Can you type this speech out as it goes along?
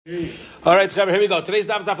All right, here we go. Today's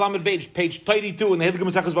daf is daf Lamed page 32 in the Hilgim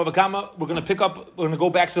Mesachos Bava Kama. We're going to go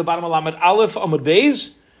back to the bottom of Lamed Aleph Amud Beis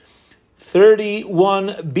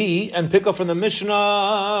 31b and pick up from the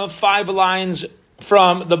Mishnah 5 lines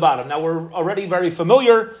from the bottom. Now we're already very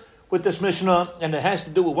familiar with this Mishnah, and it has to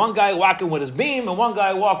do with one guy walking with his beam and one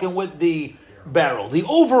guy walking with the barrel. The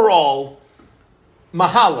overall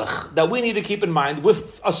mahalach that we need to keep in mind,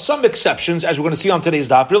 with some exceptions, as we're going to see on today's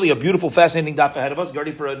daf, really a beautiful, fascinating daf ahead of us,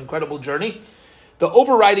 ready for an incredible journey. The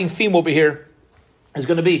overriding theme over here is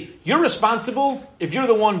going to be, you're responsible if you're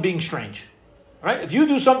the one being strange. All right? If you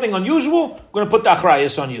do something unusual, we're going to put the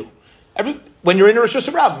achrayus on you. When you're in a Rosh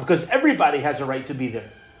Hashanah, because everybody has a right to be there.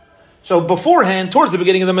 So beforehand, towards the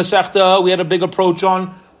beginning of the Masechta, we had a big approach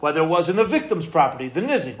on whether it was in the victim's property, the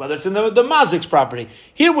nizik, whether it's in the mazik's property.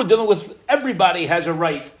 Here we're dealing with everybody has a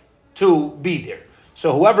right to be there.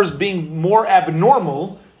 So whoever's being more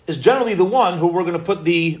abnormal is generally the one who we're going to put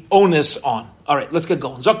the onus on. All right, let's get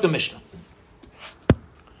going. Zok the Mishnah.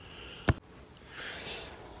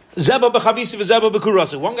 Zeba b'chavisi v'zeba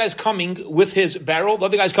b'kurasa. One guy's coming with his barrel, the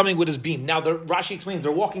other guy's coming with his beam. Now, Rashi explains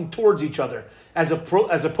they're walking towards each other, as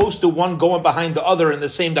opposed to one going behind the other in the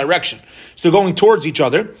same direction. So they're going towards each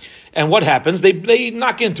other, and what happens? They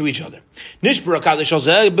knock into each other. And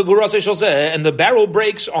the barrel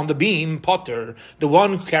breaks on the beam, potter. The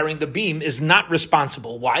one carrying the beam is not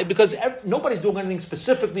responsible. Why? Because nobody's doing anything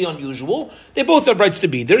specifically unusual. They both have rights to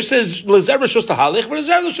be there. It says, that's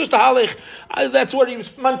what you're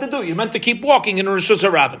meant to do. You're meant to keep walking in a Rosh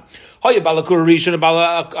Hashanah.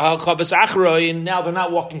 And now they're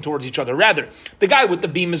not walking towards each other. Rather, the guy with the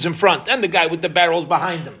beam is in front, and the guy with the barrel is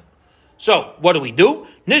behind him. So, what do?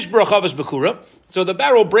 Nishbra chavas bekura. So the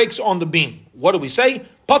barrel breaks on the beam. What do we say?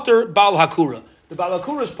 Putter bal hakura. The bal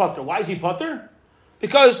hakura is putter. Why is he putter?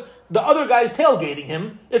 Because the other guy is tailgating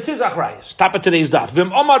him. It's his achrayus. Top of today's daf.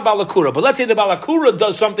 Vim omar bal hakura. But let's say the bal hakura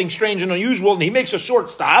does something strange and unusual, and he makes a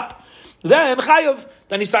short stop. Then chayav.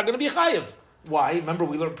 Then he's not going to be chayav. Why? Remember,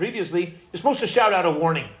 we learned previously, you're supposed to shout out a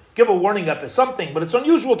warning. Give a warning up as something, but it's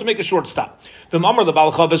unusual to make a short stop. Vim omar the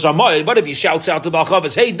bal chavas amoy. But if he shouts out to bal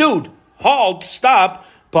chavas, hey dude, halt, stop,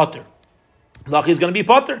 putter. Lachi is going to be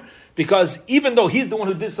putter, because even though he's the one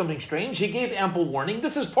who did something strange, he gave ample warning.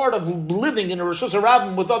 This is part of living in a Rosh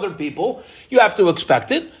Hashanah with other people. You have to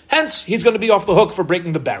expect it. Hence, he's going to be off the hook for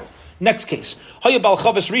breaking the barrel. Next case. Let's say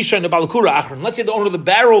the owner of the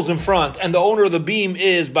barrel's in front and the owner of the beam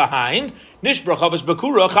is behind. So then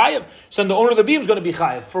the owner of the beam is going to be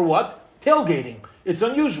chayav. For what? Tailgating. It's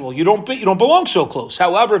unusual. You don't belong so close.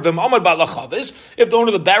 However, if the owner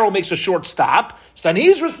of the barrel makes a short stop, so then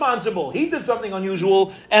he's responsible. He did something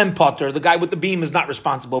unusual, and putter. The guy with the beam is not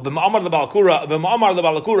responsible. If the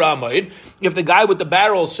guy with the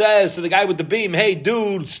barrel says to the guy with the beam, hey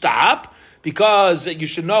dude, stop, because you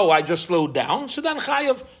should know I just slowed down, so then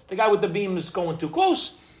chayav, the guy with the beam is going too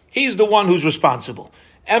close. He's the one who's responsible.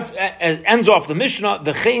 Ends off the Mishnah,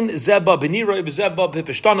 the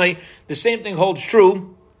same thing holds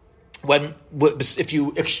true if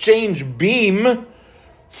you exchange beam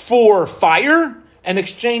for fire and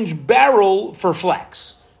exchange barrel for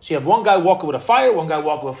flax. So you have one guy walking with a fire, one guy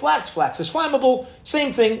walking with flax. Flax is flammable.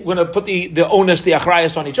 Same thing, we're going to put the onus, the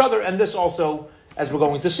achrayas on each other, and this also, as we're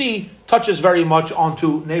going to see, touches very much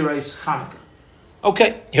onto Neiros Chanukah.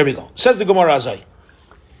 Okay, here we go. Says the Gemara Azai.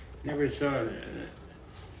 Never saw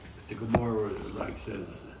the Gemara says,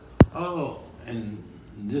 and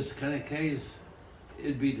in this kind of case,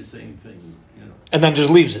 it'd be the same thing, And then just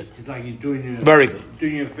leaves it. It's like he's doing you very good.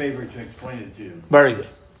 Doing you a favor to explain it to you. Very good.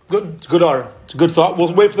 Good. It's good aura. It's a good thought.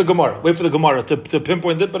 We'll wait for the Gemara. Wait for the Gemara to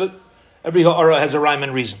pinpoint it, but every aura has a rhyme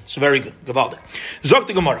and reason. It's very good. Gavalda. Zok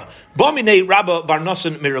the Gemara. Bamine Rabba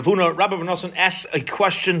Barnosan Miravuna. Rabba Barnosan asks a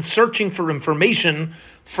question, searching for information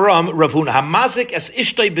from Ravuna. Hamazik es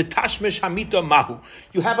ishtay betashmish hamita mahu.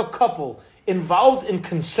 You have a couple involved in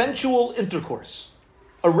consensual intercourse.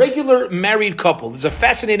 A regular married couple. There's a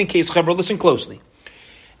fascinating case, Chabra, listen closely.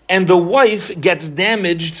 And the wife gets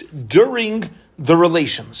damaged during the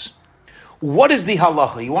relations. What is the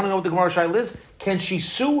halacha? You want to know what the Gemara Shaila is? Can she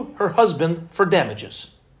sue her husband for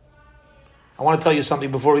damages? I want to tell you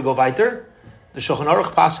something before we go weiter. The Shulchan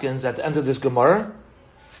Aruch paskins at the end of this Gemara,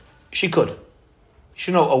 she could. You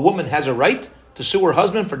should know a woman has a right to sue her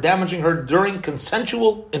husband for damaging her during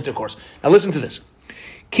consensual intercourse. Now listen to this.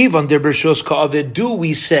 Kivan der Bershus Ka'avid, do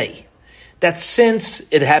we say that since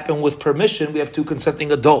it happened with permission, we have two consenting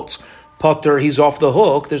adults. Potter, he's off the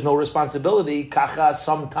hook. There's no responsibility. Kacha,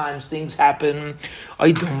 sometimes things happen.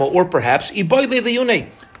 Or perhaps,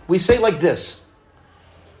 we say like this.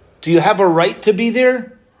 Do you have a right to be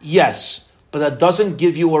there? Yes. But that doesn't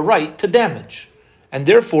give you a right to damage. and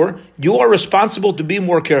therefore you are responsible to be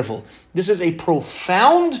more careful. This is a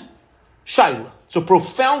profound shaila. It's a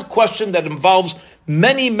profound question that involves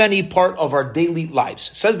many part of our daily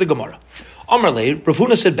lives. Says the Gemara. Amarle, Rav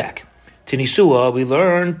Huna said back, Tinisua, we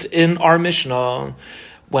learned in our Mishnah,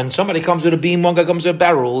 when somebody comes with a beam, one guy comes with a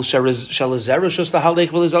barrel,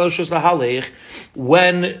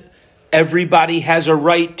 when everybody has a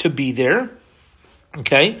right to be there,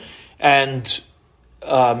 okay, and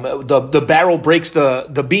the barrel breaks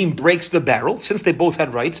the beam breaks the barrel. Since they both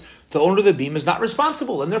had rights, the owner of the beam is not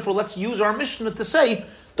responsible, and therefore let's use our Mishnah to say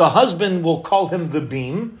the husband will call him the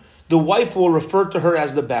beam, the wife will refer to her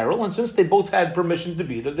as the barrel, and since they both had permission to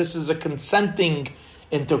be there, this is a consenting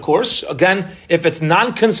intercourse. Again, if it's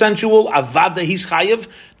non-consensual, avada he's chayiv,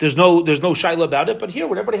 there's no shaila about it. But here,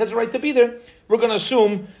 when everybody has a right to be there, we're going to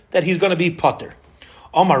assume that he's going to be pater.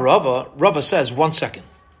 Amar Rava says, 1 second.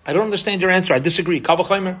 I don't understand your answer. I disagree.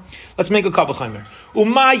 Kavachaymer. Let's make a kavachaymer.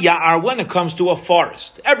 Uma ya'ar, when it comes to a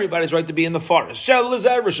forest, everybody's right to be in the forest.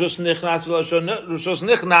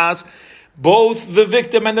 Both the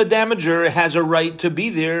victim and the damager has a right to be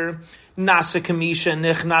there. If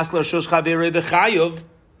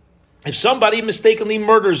somebody mistakenly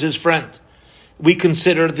murders his friend, we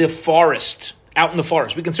consider the forest, out in the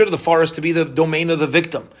forest, we consider the forest to be the domain of the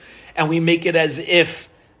victim. And we make it as if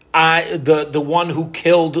the one who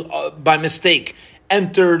killed by mistake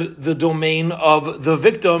entered the domain of the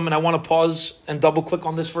victim. And I want to pause and double click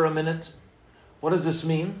on this for a minute. What does this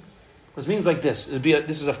mean? This means like this.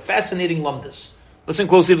 This is a fascinating lumdus. Listen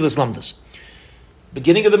closely to this lumdus.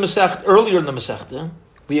 Beginning of the Masechta, earlier in the Masechta,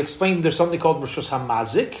 we explained there's something called Rishus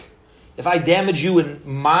HaMazik. If I damage you in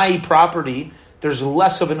my property, there's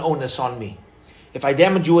less of an onus on me. If I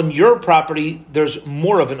damage you in your property, there's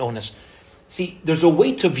more of an onus. See, there's a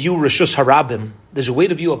way to view Rishus Harabim. There's a way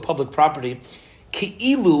to view a public property.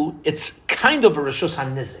 Ke'ilu, it's kind of a Rishus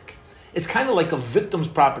HaNizik. It's kind of like a victim's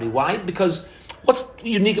property. Why? Because what's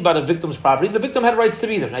unique about a victim's property? The victim had rights to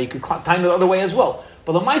be there. Now you could time it the other way as well.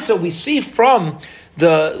 But the Maisa, we see from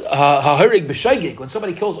the Hahirig B'Shaygig, when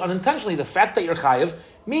somebody kills unintentionally, the fact that you're chayiv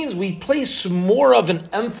means we place more of an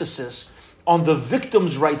emphasis on the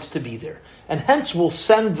victim's rights to be there. And hence we'll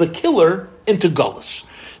send the killer into Gullus.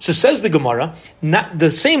 So says the Gemara, not the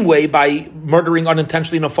same way by murdering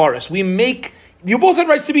unintentionally in a forest. You both had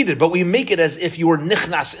rights to be there, but we make it as if you were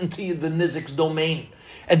nichnas into the nizik's domain.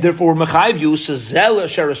 And therefore, mechayiv you, sezel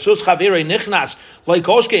sherasus chavirei nichnas, like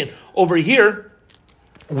Oshkein. Over here,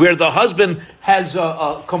 where the husband has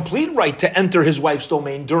a complete right to enter his wife's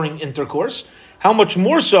domain during intercourse, how much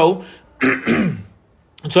more so, like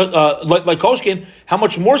Oshkein, how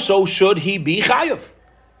much more so should he be chayiv?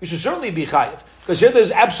 You should certainly be chayiv. Because here there's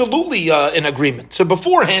absolutely an agreement. So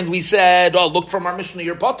beforehand we said, look from our Mishnah,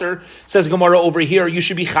 your potter. Says Gemara over here, you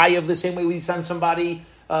should be chayiv the same way we send somebody,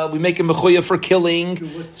 we make him mechuyev for killing.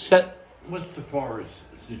 What's the forest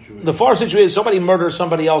situation? The forest situation is somebody murders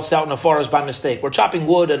somebody else out in the forest by mistake. We're chopping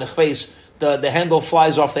wood and the handle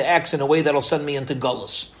flies off the axe in a way that'll send me into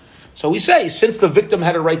Gullus. So we say, since the victim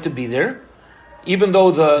had a right to be there, even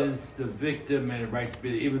though Since the victim had a right to be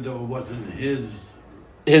there, even though it wasn't his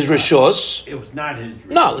rishus. It was not his rishus.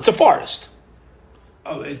 No, it's a forest.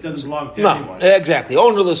 Oh, it doesn't belong to no, anyone. No, exactly.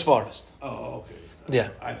 Ownerless forest. Oh, okay.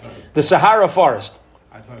 Yeah. I thought the Sahara forest.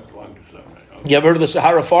 I thought it belonged to somebody. Okay. You ever heard of the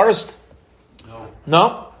Sahara forest? No.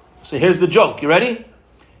 No? So here's the joke. You ready?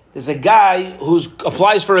 There's a guy who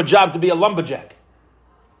applies for a job to be a lumberjack.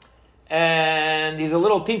 And he's a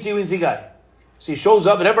little teensy-weensy guy. So he shows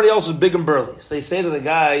up and everybody else is big and burly. So they say to the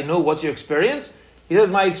guy, no, what's your experience? He says,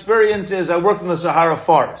 my experience is I worked in the Sahara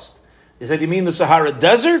forest. They said, you mean the Sahara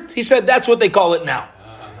desert? He said, that's what they call it now.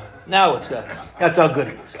 Now it's good. That's how good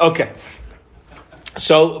it is. Okay.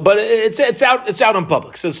 So, but it's out in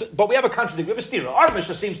public. So, but we have a contradiction. We have a stira. Our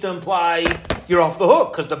Mishnah seems to imply you're off the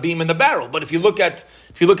hook because the beam in the barrel. But if you look at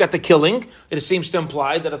the killing, it seems to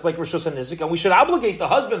imply that it's like Rishus and Nizik, and we should obligate the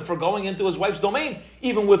husband for going into his wife's domain,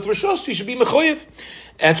 even with Rishus. He should be mechoyev.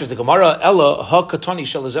 Answers the Gemara, Ella ha katani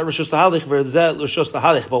shel zeh Rishus lahalich v'zeh Rishus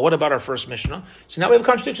lahalich. But what about our first Mishnah? So now we have a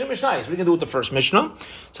contradiction in Mishnah. So we can do with the first Mishnah.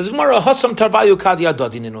 Says Gemara, hasam tarvayu kadi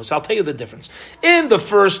adadininu. So I'll tell you the difference. In the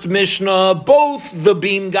first Mishnah, both the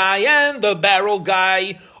beam guy and the barrel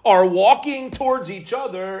guy are walking towards each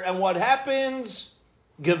other, and what happens?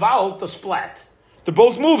 Give out the splat. They're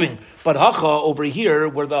both moving. But hacha over here,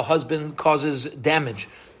 where the husband causes damage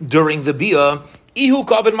during the bia, ihu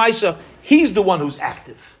kavin maisa, he's the one who's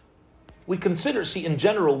active. In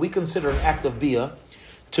general, we consider an act of bia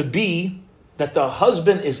to be that the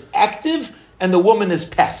husband is active and the woman is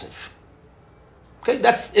passive. Okay,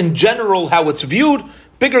 that's in general how it's viewed.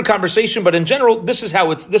 bigger conversation, but in general, this is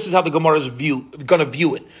how the Gemara is going to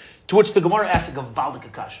view it. To which the Gemara asks a Gavaldik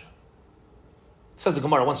Akasha. Says the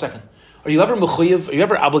Gemara, 1 second. Are you ever mechuyev? Are you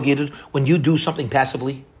ever obligated when you do something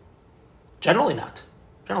passively? Generally not.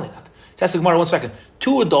 Says the Gemara, 1 second.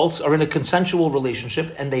 Two adults are in a consensual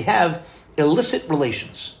relationship and they have illicit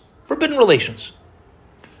relations, forbidden relations.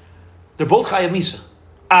 They're both chayav misa.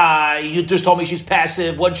 You just told me she's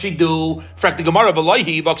passive. What'd she do? Frak the Gemara, they're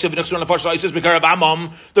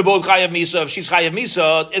both chayav misa. If she's chayav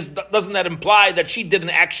misa, doesn't that imply that she did an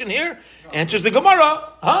action here? No. Answers the Gemara,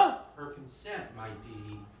 huh? Her consent might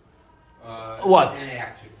be what?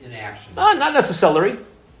 Inaction. Not necessarily.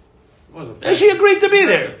 Well, she agreed to be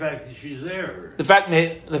there. The fact that she's there. The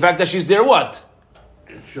fact that she's there, what?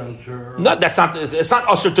 It shows her. No, that's not. It's not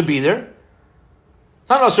usher to be there.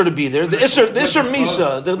 Not usher to be there. The Isser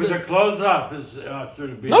Misa. With her clothes off is usher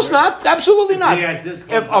to be there. No, it's not. Absolutely not.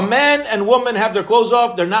 If a man and woman have their clothes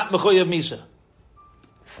off, they're not Mechayev Misa.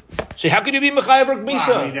 So how can you be Mechayev Misa?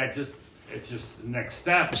 Well, I mean, it's just the next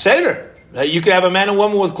step. Seder. You can have a man and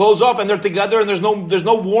woman with clothes off and they're together and there's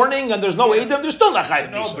no warning and there's no Edom, they're still not Chayev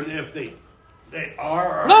Misa. No, but if they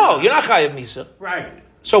are... No, you're not Chayev Misa. Right.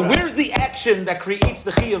 So where's the action that creates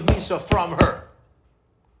the Chayev Misa from her?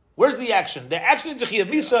 Where's the action? The action in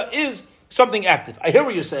Zechiyav Misa is something active. I hear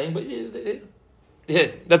what you're saying, but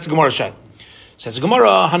that's the Gemara Shaila. Says the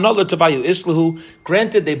Gemara, Hanala Tavayu Islahu.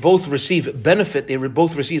 Granted, they both receive benefit, they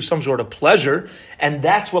both receive some sort of pleasure, and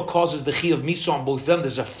that's what causes the Chayev Misa on both of them.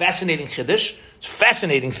 There's a fascinating Chiddush. It's a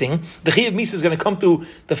fascinating thing. The Chayev Misa is going to come through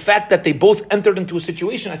the fact that they both entered into a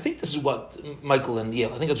situation. I think this is what Michael and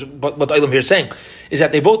Yale, I think that's what Eilam here is saying, is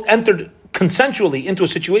that they both entered consensually into a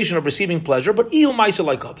situation of receiving pleasure, but iu ma'isa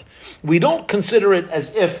like of it. We don't consider it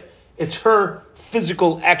as if it's her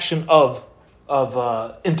physical action of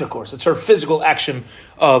intercourse. It's her physical action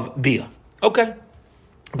of bia. Okay.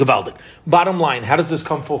 Gavaldik. Bottom line, how does this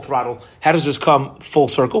come full throttle? How does this come full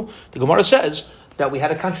circle? The Gemara says that we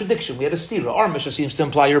had a contradiction. We had a stira. Our Mishnah seems to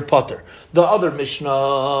imply you're potter. The other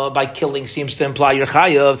Mishnah, by killing, seems to imply you're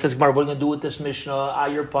chayav. Says Gemara, what are you going to do with this Mishnah?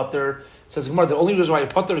 You're potter. Says Gemara, the only reason why you're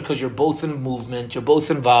potter is because you're both in movement. You're both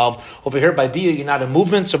involved. Over here, by bia, you're not in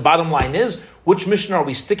movement. So bottom line is, which Mishnah are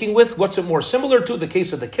we sticking with? What's it more similar to? The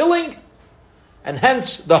case of the killing? And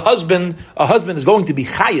hence, a husband is going to be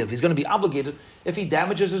chayiv. He's going to be obligated if he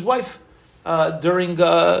damages his wife during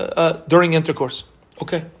intercourse.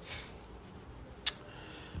 Okay.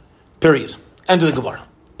 Period. End of the Gemara.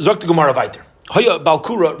 Zok the Gemara weiter. Haya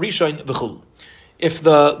balkura rishain v'chul. If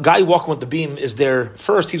the guy walking with the beam is there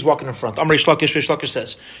first, he's walking in front. Amr Rish Lakish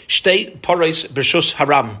says, Shtei parais b'shus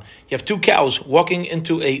haram. You have two cows walking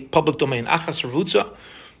into a public domain. Achas revutza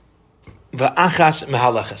v'achas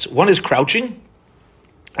mehalachas. One is crouching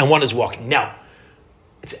and one is walking. Now,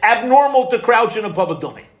 it's abnormal to crouch in a public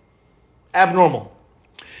domain. Abnormal.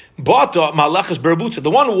 Bata malachas berbutza. The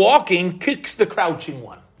one walking kicks the crouching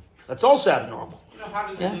one. That's also abnormal.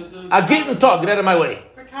 I'll get and talk. Get out of my way.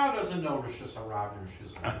 The cow doesn't know Rishus Harab and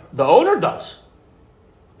Rishus Harab. The owner does.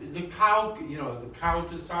 The cow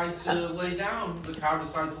decides to lay down. The cow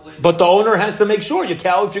decides to lay down. But the owner has to make sure your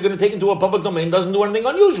cow, if you're going to take it to a public domain, doesn't do anything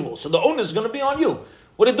unusual. So the owner is going to be on you.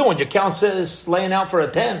 What are you doing? Your cow says laying out for a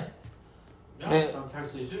 10. No,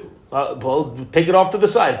 sometimes they do. Well, take it off to the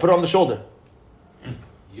side. Put it on the shoulder.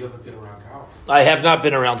 You haven't been around cows. I have not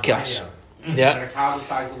been around cows. Yeah. When a cow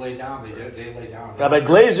decides to lay down, they lay down. Rabbi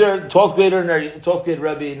Glazer, 12th grade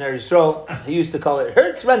Rebbe in Ner Yisrael, he used to call it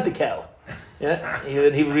Hertz Rent-A-Cow. Yeah,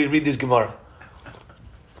 he would read these Gemara.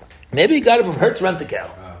 Maybe he got it from Hertz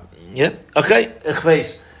Rent-A-Cow. Yeah, okay.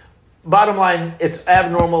 Bottom line, it's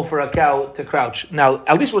abnormal for a cow to crouch. Now,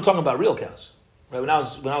 at least we're talking about real cows. Right? When I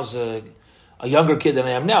was a younger kid than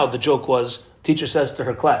I am now, the joke was, teacher says to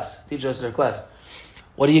her class,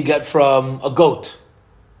 what do you get from a goat?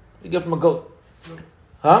 What do you get from a goat?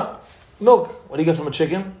 Huh? Milk. What do you get from a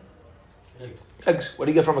chicken? Eggs. What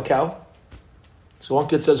do you get from a cow? So one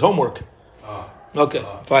kid says homework. Okay,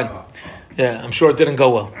 fine. Yeah, I'm sure it didn't go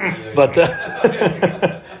well. But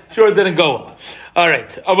sure it didn't go well. All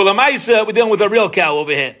right. We're dealing with a real cow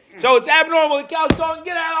over here. So it's abnormal. The cow's going,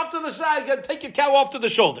 get out off to the side. Take your cow off to the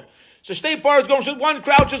shoulder. So state bar is going, so one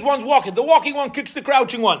crouches, one's walking. The walking one kicks the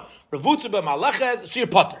crouching one. Revutza b'malachez, sir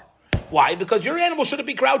putter. Why? Because your animal shouldn't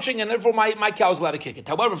be crouching, and therefore my cow is allowed to kick it.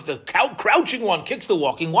 However, if the crouching one kicks the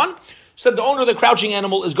walking one, said the owner of the crouching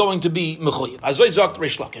animal is going to be mechuyev. Azoy zokt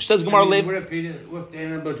Reish Lakish. Says Gemara Leib. What if the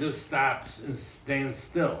animal just stops and stands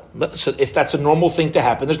still? So if that's a normal thing to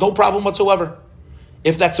happen, there's no problem whatsoever.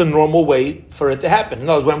 If that's a normal way for it to happen.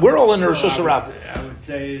 No, when we're all in Rosh Hashanah, I would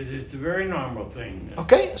say it's a very normal thing.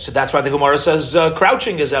 Okay, so that's why the Gemara says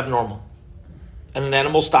crouching is abnormal. and an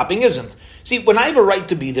animal stopping isn't. See, when I have a right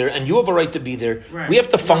to be there and you have a right to be there, Right. we have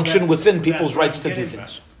to function within people's that's what rights I'm to do getting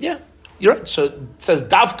things. Yeah, you're right. So it says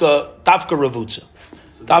davka ravutza.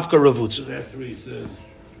 Davka ravutza. So that's what he says.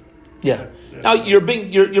 Yeah. Now you're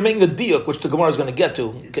making a diuk, which the Gemara is going to get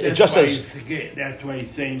to. It just says That's why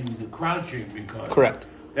he's saying the crouching, because correct.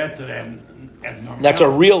 that's an abnormality. That's a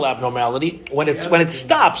real abnormality. When it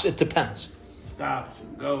stops, it depends. Stops,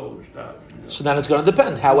 goes, stops. So then it's going to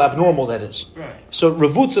depend how abnormal that is. Right. So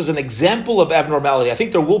ravutza is an example of abnormality. I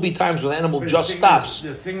think there will be times when the animal But just stops.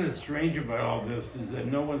 The thing that's strange about all this is that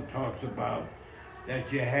no one talks about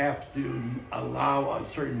that you have to allow a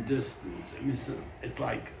certain distance. I mean, it's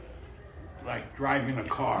like driving a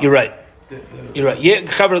car. You're right. The- You're right.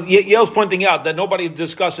 Yale's pointing out that nobody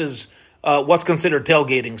discusses what's considered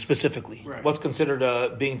tailgating specifically. Right. What's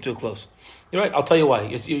considered being too close. You're right. I'll tell you why.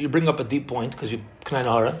 You bring up a deep point because you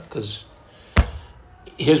Knainahara. Because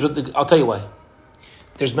here's I'll tell you why.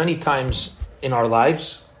 There's many times in our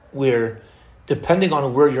lives where, depending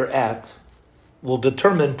on where you're at, will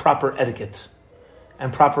determine proper etiquette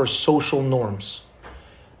and proper social norms.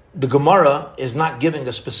 The Gemara is not giving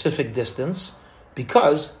a specific distance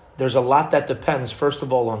because there's a lot that depends, first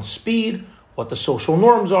of all, on speed, what the social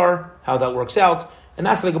norms are, how that works out, and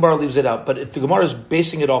that's why the Gemara leaves it out. But if the Gemara is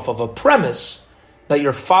basing it off of a premise that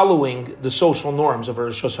you're following the social norms of a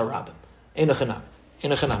Rishus HaRabim. Ein echanami.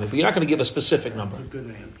 But you're not going to give a specific number. That's a good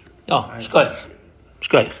answer. Oh, shkoich.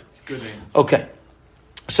 Shkoich. Good answer. Okay.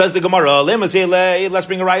 Says the Gemara, let's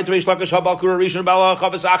bring a riot to Reish Lakish Habakura Rishon Bala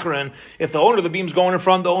Chavis Acharon. If the owner of the beam's going in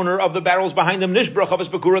front, the owner of the barrel's behind him, Nishbra Chavis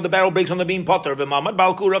Bakura, the barrel breaks on the beam, Potter, V'mamad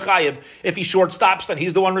Balkura Chayev. If he short stops, then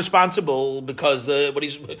he's the one responsible because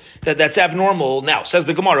that's abnormal. Now, says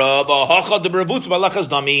the Gemara,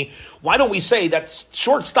 why don't we say that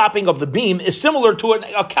short stopping of the beam is similar to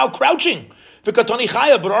a cow crouching? V'katoni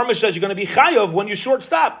Chayev, but Armish says you're going to be Chayev when you short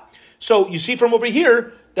stop. So you see from over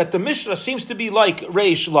here that the Mishnah seems to be like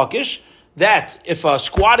Reish Lakish, that if a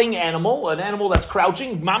squatting animal, an animal that's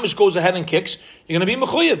crouching, Mamish goes ahead and kicks, you're going to be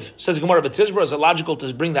Mechuyev. Says the Gemara, but Tizbra, is it logical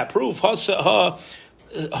to bring that proof?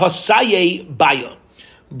 Hasaye Baya.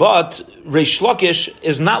 But Reish Lakish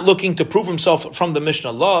is not looking to prove himself from the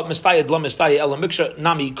Mishnah. La mistaya la mistaya ela miksha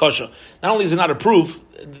nami kasha. Not only is it not a proof,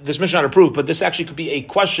 this Mishnah not a proof, but this actually could be a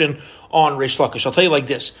question on Reish Lakish. I'll tell you like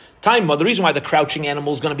this. The reason why the crouching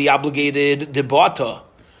animal is going to be obligated, debata.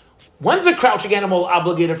 When's a crouching animal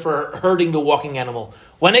obligated for hurting the walking animal?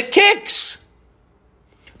 When it kicks.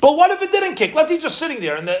 But what if it didn't kick? Let's say it's just sitting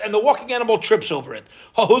there and the walking animal trips over it.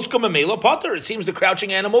 Hahuska memela potter. It seems the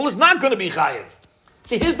crouching animal is not going to be chayiv.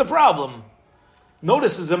 See, here's the problem.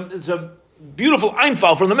 Notice it's a beautiful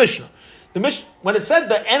einfal from the Mishnah. When it said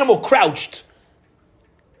the animal crouched,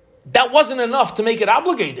 that wasn't enough to make it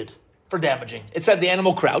obligated for damaging. It said the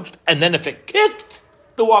animal crouched, and then if it kicked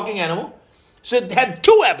the walking animal, so it had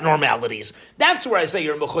two abnormalities. That's where I say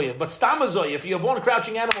you're mechuyev. But stamazoi, if you have one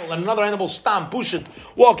crouching animal and another animal push it,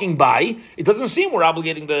 walking by, it doesn't seem we're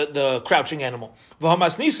obligating the crouching animal. Our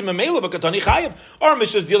Mishnah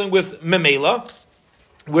is dealing with memela,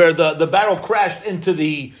 where the barrel crashed into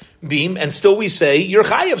the beam, and still we say, you're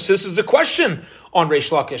chayav. So this is a question on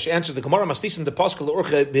Reish Lakish. Answers the Gemara, Mastisim the Pascal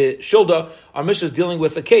Urche B'Shilda. Our Mishnah is dealing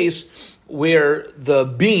with a case where the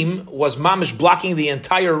beam was mamish blocking the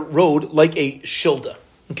entire road like a shilda.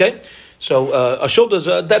 Okay? So a shilda is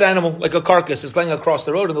a dead animal, like a carcass. It's laying across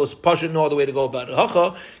the road, and there was pasha no other way to go about it.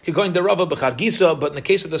 Hacha, going the rava b'chad gisa, but in the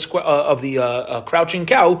case of the crouching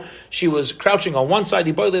cow, she was crouching on one side.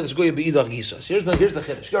 So here's the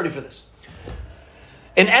chiddush. Get ready for this.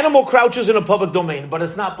 An animal crouches in a public domain, but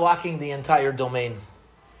it's not blocking the entire domain.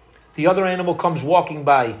 The other animal comes walking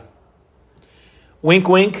by. Wink,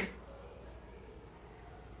 wink.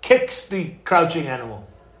 Kicks the crouching animal.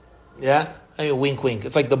 Yeah? I mean, wink, wink.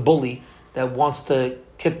 It's like the bully that wants to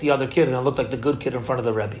kick the other kid and it looked like the good kid in front of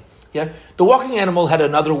the Rebbe. Yeah? The walking animal had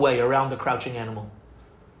another way around the crouching animal.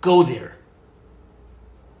 Go there.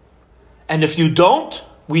 And if you don't,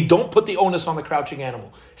 we don't put the onus on the crouching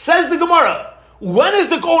animal. Says the Gemara, when is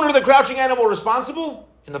the owner of the crouching animal responsible?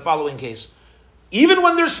 In the following case. Even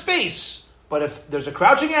when there's space, but if there's a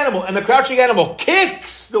crouching animal and the crouching animal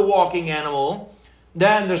kicks the walking animal,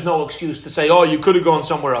 then there's no excuse to say, oh, you could have gone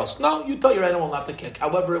somewhere else. No, you tell your animal not to kick.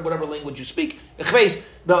 However, whatever language you speak,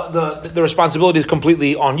 the responsibility is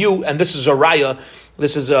completely on you, and this is a raya.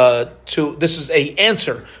 This is a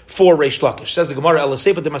answer for Reish Lakish. Says the Gemara, El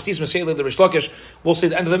Sefer de Mastis Mesele the Reish Lakish. We'll say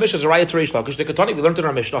the end of the Mishnah is a raya to Reish Lakish. The Katani, we learned in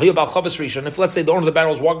our Mishnah. Here about Chavis Rishon. If let's say the owner of the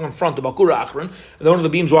barrel is walking in front, the Bakura Achron, and the owner of the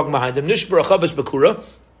beam is walking behind him, Nishbara Chavis Bakura.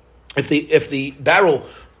 If the barrel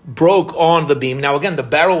broke on the beam, now again the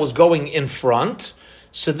barrel was going in front.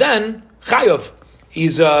 So then, chayav.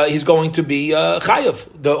 he's going to be chayav.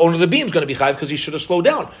 The owner of the beam is going to be chayav because he should have slowed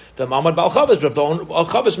down. The mamad bal chavis, but if the owner of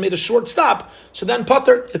chavis made a short stop, so then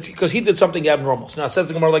putter, it's because he did something abnormal. So now it says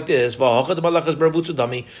the Gemara like this: why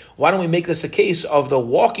don't we make this a case of the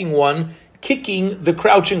walking one kicking the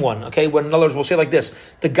crouching one? Okay, when in other words we'll say like this: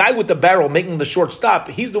 the guy with the barrel making the short stop,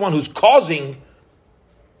 he's the one who's causing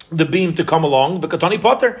the beam to come along, the katani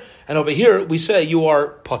putter, and over here we say you are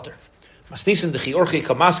putter. Masnisin dechi orchi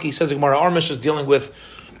kamaski, says the Gemara. Armish is dealing with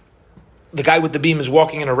the guy with the beam is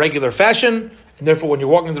walking in a regular fashion, and therefore when you're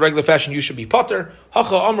walking in the regular fashion, you should be putter.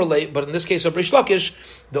 Hacha amrle, but in this case of Rish Lakish,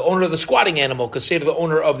 the owner of the squatting animal could say to the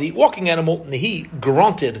owner of the walking animal, Nehi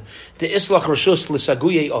granted the islach rishus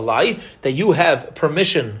l'saguye alai, that you have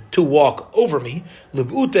permission to walk over me.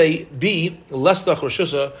 Libute bi leslach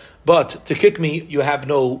rishusa, but to kick me, you have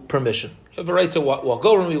no permission. You have a right to walk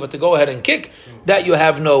over me, but to go ahead and kick, that you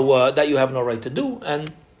have no right to do, and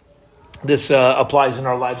this applies in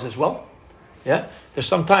our lives as well. Yeah, there's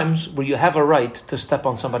some times where you have a right to step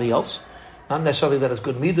on somebody else, not necessarily that it's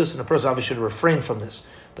good midas, and a person obviously should refrain from this.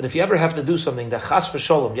 But if you ever have to do something that chas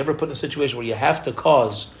v'sholom, you ever put in a situation where you have to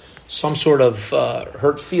cause some sort of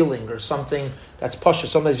hurt feeling or something that's pashut,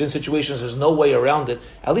 sometimes in situations there's no way around it,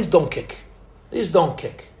 at least don't kick. At least don't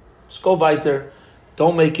kick. Just go weiter.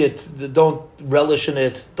 Don't make it, don't relish in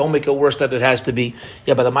it, don't make it worse than it has to be.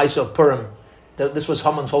 Yeah, by the Maisa of Purim, this was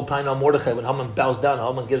Haman's whole time on Mordechai. When Haman bows down,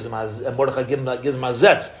 Haman gives him and Mordechai gives him a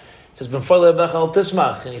zetz. He says,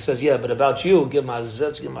 and he says, yeah, but about you, give him a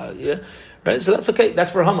zetz, yeah. Right? So that's okay,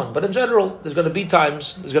 that's for Haman. But in general, there's going to be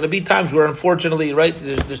times where unfortunately, right,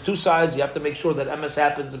 there's two sides, you have to make sure that MS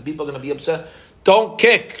happens and people are going to be upset. Don't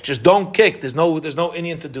kick, just don't kick. There's no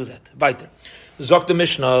Indian to do that. Weiter. Zok the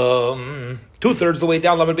Mishnah, 2/3 the way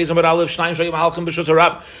down.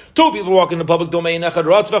 Two people walk in the public domain.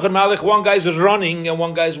 One guy's running and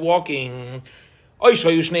one guy's walking. Both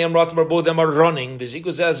of them are running.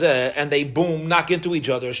 And they boom, knock into each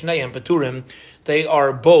other. They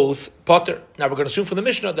are both potter. Now we're going to assume from the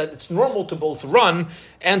Mishnah that it's normal to both run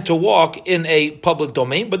and to walk in a public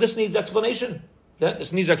domain, but this needs explanation. Yeah,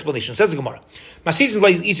 this needs explanation. Says the Gemara. Isi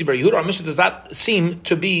ben Yehuda. Our Mishnah does not seem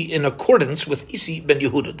to be in accordance with Isi ben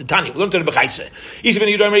Yehuda. The Tanya. We learned in the Bechaise. Isi ben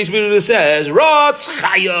Yehuda says, Ratz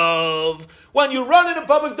chayav. When you run in a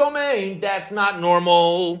public domain, that's not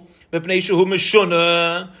normal. Mepnei shehu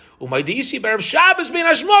meshuna. Umay di Isi b'erev Shabbos ben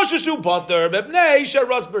hashmoshes hu potter. Mepnei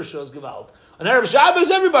sheratz b'rshos gewalt. On Erev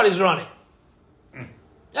Shabbos, everybody's running.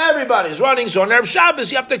 Everybody's running, so on Erev Shabbos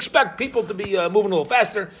you have to expect people to be moving a little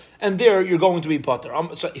faster, and there you're going to be potter.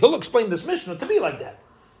 So he'll explain this Mishnah to be like that.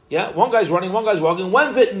 Yeah, one guy's running, one guy's walking.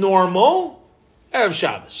 When's it normal? Erev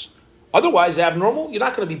Shabbos. Otherwise, abnormal, you're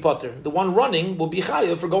not going to be potter. The one running will be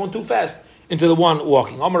chayav for going too fast into the one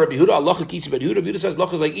walking. Amar Rabbi Yehuda, Allah Isi ben Yehuda. Yehuda says,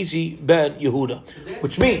 Allah is like Isi ben Yehuda. So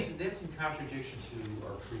which means... That's in contradiction to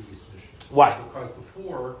our previous Mishnah. Why? Because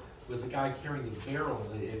before, with the guy carrying the barrel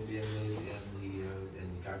and the guy carrying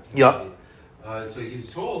yeah. So he was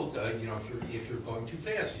told, if you're going too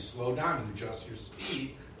fast, you slow down, you adjust your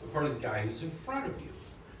speed according to the guy who's in front of you.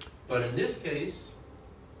 But in this case,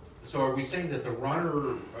 so are we saying that the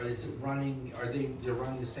runner is running? They're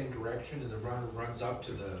running the same direction, and the runner runs up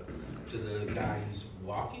to the guy who's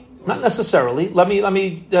walking? Or? Not necessarily. Let me.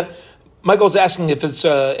 Michael's asking if this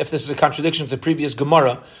is a contradiction to the previous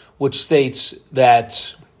Gemara, which states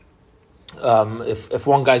that if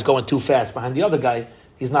one guy's going too fast behind the other guy,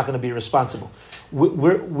 he's not going to be responsible.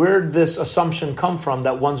 Where did this assumption come from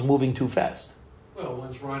that one's moving too fast? Well,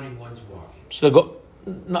 one's running, one's walking. So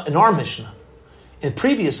in our Mishnah, and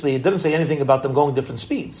previously it didn't say anything about them going different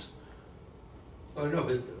speeds. Oh no,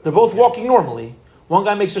 but they're both walking normally. One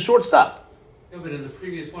guy makes a short stop. No, but in the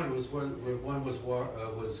previous one, it was where one was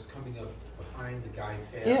coming up behind the guy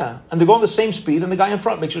fast. Yeah, and they're going the same speed, and the guy in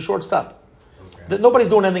front makes a short stop. Okay. Nobody's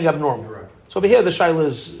doing anything abnormal. Right. So over here, the shaila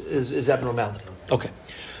is abnormality. Okay.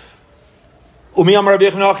 Umi Amar Rabbi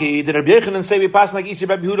Yechanan, did Rabbi Yechanan say we pass like Isi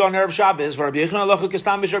Rabbi Yehuda on Erev Shabbos? For Rabbi Yechanan, Lachuk is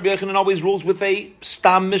Stam Mishnah. Rabbi Yechanan always rules with a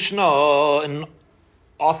Stam Mishnah, an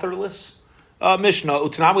authorless Mishnah.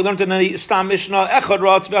 Utanam, we learned in a Stam Mishnah, Echad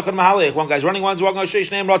Ratz, Vechad Mahalech. One guy's running, one's walking, Sheish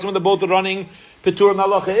Neim Ratz, when they're both running, Petur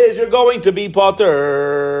Nalacha is, you're going to be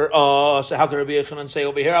Potter. So how can Rabbi Yechanan say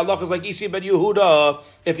over here, Allah is like Isi Ben Yehuda,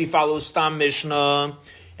 if he follows Stam Mishnah?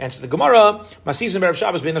 Answer the Gemara, Masizim Erev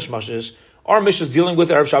Shabbos Ben Hashmoshes. Our Mishnah is dealing with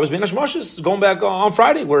Erev Shabbos Ben Hashmoshes, going back on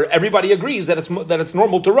Friday, where everybody agrees that it's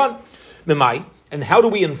normal to run. Mimai. And how do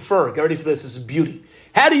we infer? Get ready for this. This is beauty.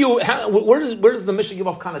 Where does the Mishnah give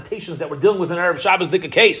off connotations that we're dealing with an Erev Shabbos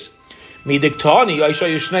Dika case? Midiktani, Aisha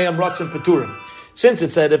Yishneim Ratzim Peturim. Since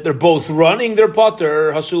it said if they're both running, they're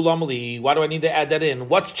potter, hasul amali. Why do I need to add that in?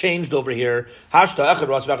 What's changed over here? Hashta echad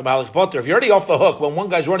ratz v'echad mahalech potter. If you're already off the hook, when one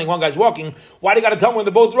guy's running, one guy's walking, why do you got to tell me when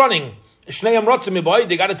they're both running? Shneim ratzim miboy.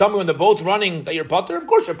 They got to tell me when they're both running that you're potter. Of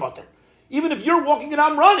course you're potter. Even if you're walking and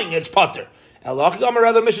I'm running, it's potter. Elach Gamar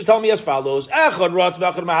rather Mishnah tell me as follows: Echad ratz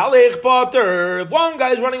v'echad mahalech potter. If one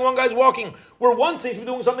guy's running, one guy's walking, where one seems to be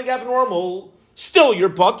doing something abnormal, still you're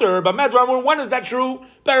potter. But Medran, when is that true?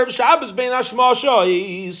 Erev Shabbos bein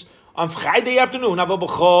hashmashos on Friday afternoon,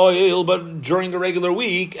 but during a regular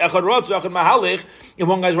week, echad rotz v'echad mahalech. If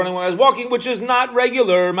one guy's running, one guy's walking, which is not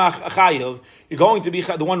regular chayav, you're going to be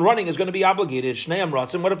the one running is going to be obligated. Shneim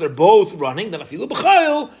rotzim. What if they're both running? Then afilu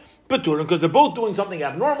b'chayil beturim, because they're both doing something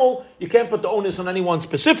abnormal. You can't put the onus on anyone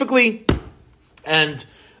specifically, and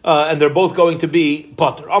they're both going to be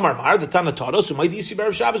potter. Amar Mar, the Tana taught us, Umaydi Isi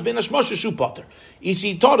Erev Shabbos bein hashmashos shu potter.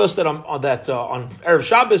 Isi taught us that on Erev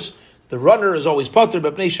Shabbos the runner is always potter,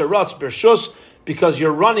 but bnei sharatz bershus, because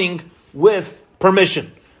you're running with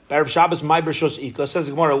permission. Erev Shabbos my bershus ika, says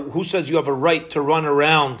the Gemara. Who says you have a right to run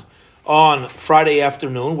around on Friday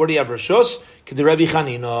afternoon? Where do you have bershus? K'di Rabbi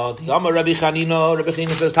Chanina, the Amar Rabbi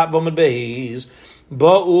Chanina says tap v'amad beis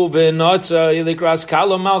ba'u v'natza yilikras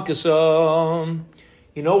kala malkasam.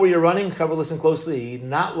 You know where you're running? Cover, listen closely.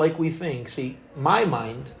 Not like we think. See, my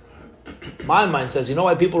mind says, you know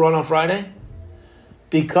why people run on Friday?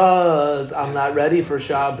 Because I'm not ready for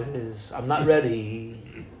Shabbos. I'm not ready.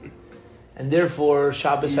 And therefore,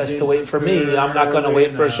 Shabbos has to wait for me. I'm not going to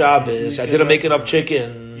wait for Shabbos. I didn't make enough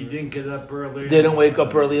chicken. You didn't get up early. Didn't wake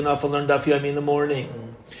up early enough and learn Daf Yomi in the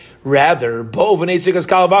morning. Rather,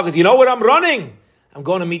 you know what? I'm running. I'm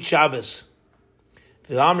going to meet Shabbos.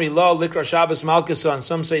 The Amri Law Likra Shabbos Malkasa,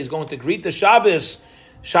 some say he's going to greet the Shabbos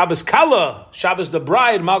Kala, Shabbos the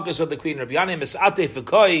bride, Malkasa the queen. Rabbi Yanai Misate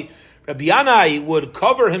V'koi. Rabbi Yanai would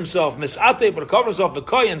cover himself, Misate would cover himself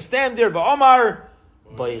V'koi and stand there, V'omar,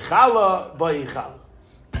 Ba'ichala.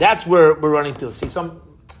 That's where we're running to. See, the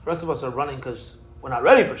rest of us are running because we're not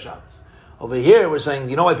ready for Shabbos. Over here, we're saying,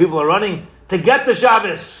 you know why people are running? To get to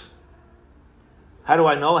Shabbos. How do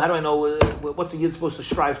I know? What's the Yid supposed to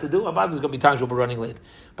strive to do? There's going to be times where we're running late.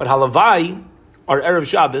 But Halavai, our Erev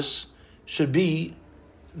Shabbos, should be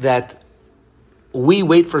that we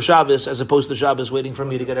wait for Shabbos as opposed to Shabbos waiting for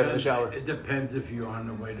me to get out of the shower. It depends if you're on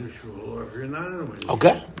the way to shul or if you're not on the way to shul.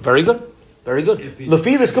 Okay, very good. Very good.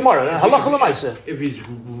 Lefi this Gemara, halacha l'maaseh. If he's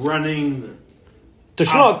running to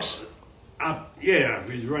Schnucks. If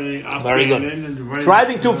he's running up. Very good.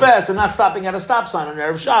 Driving too fast and not stopping at a stop sign on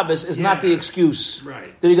Erev Shabbos is not the excuse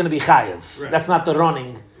that you're going to be chayav. Right. That's not the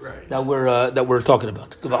running that we're talking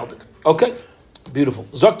about. Gewaldig. Okay, beautiful.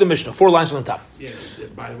 Zok the Mishnah, 4 lines on the top. Yeah.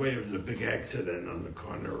 By the way, there was a big accident on the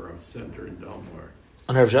corner of Center and Delmar.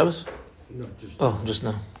 On Erev Shabbos? No, just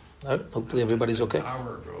now. All right. Hopefully everybody's okay. An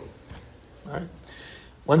hour ago. All right.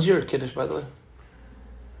 When's your Kiddush, by the way?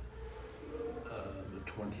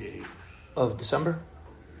 The 28th. Of December?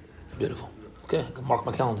 Beautiful. Okay, I can mark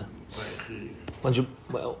my calendar.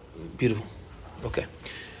 Beautiful. Okay.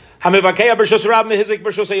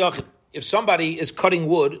 If somebody is cutting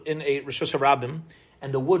wood in a Rishus Harabim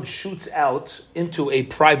and the wood shoots out into a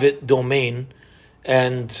private domain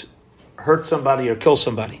and hurts somebody or kills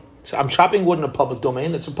somebody. So I'm chopping wood in a public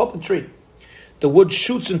domain. It's a public tree. The wood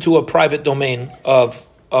shoots into a private domain of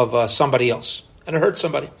somebody else. And it hurts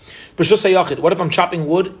somebody. What if I'm chopping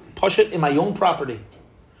wood, push it in my own property,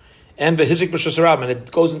 and v'hizik b'shus harabim, and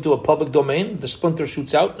it goes into a public domain, the splinter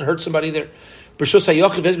shoots out and hurts somebody there.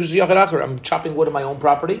 I'm chopping wood in my own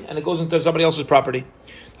property, and it goes into somebody else's property.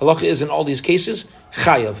 Halacha is in all these cases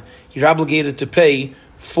chayav. You're obligated to pay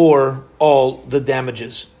for all the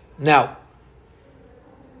damages. Now,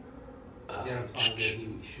 he should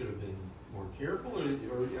have been more careful, or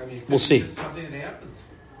we'll see. Something that happens.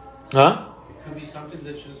 Huh? Could be something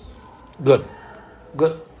that's just good.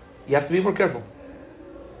 You have to be more careful.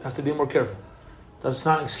 That's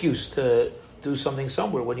not an excuse to do something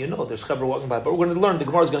somewhere when you know there's chevra walking by. But we're going to learn. The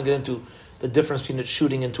Gemara is going to get into the difference between it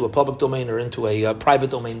shooting into a public domain or into a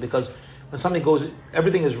private domain, because when something goes,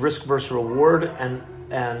 everything is risk versus reward, and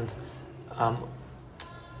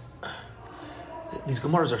these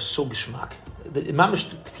Gemaras are so geschmack. The Imam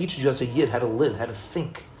teaches you as a Yid how to live, how to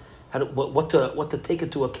think. What to take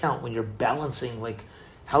into account when you're balancing, like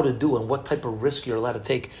how to do and what type of risk you're allowed to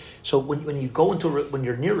take. So when you go when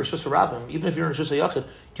you're near Rishus Harabim, even if you're in Rishus Hayachid,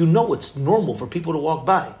 you know it's normal for people to walk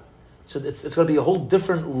by. So it's going to be a whole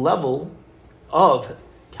different level of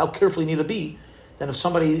how careful you need to be than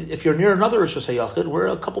if you're near another Rishus Hayachid where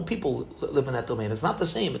a couple people live in that domain. It's not the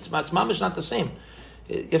same. It's mamish not the same.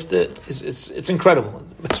 You have to. It's incredible.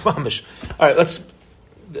 It's mamish. All right,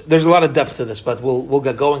 there's a lot of depth to this, but we'll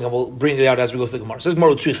get going and we'll bring it out as we go through the Gemara. It says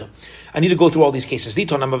Gemara Tzricha. I need to go through all these cases. If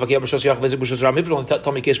you only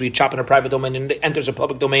tell me a case where you chop in a private domain and it enters a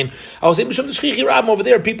public domain, I was saying over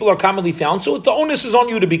there people are commonly found, so the onus is on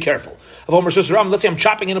you to be careful. Let's say I'm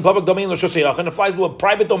chopping in a public domain and it flies to a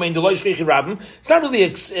private domain. It's not really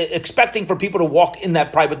expecting for people to walk in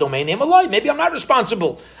that private domain. Maybe I'm not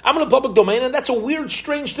responsible. I'm in a public domain and that's a weird,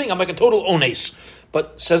 strange thing. I'm like a total ones.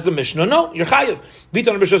 But says the Mishnah, no, you're chayiv. If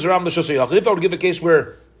I were to give a case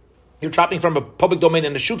where you're chopping from a public domain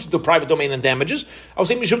and it shoots into a private domain and damages, I was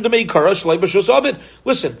saying mishum demei kara shlei b'shus of it.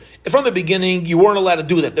 Listen, if from the beginning you weren't allowed to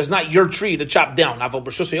do that, there's not your tree to chop down. It's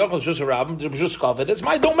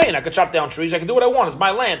my domain. I can chop down trees. I can do what I want. It's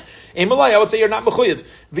my land. I would say you're not mechuyev.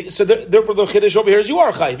 So therefore, the chiddush over here is you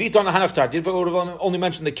are chayiv. If I would have only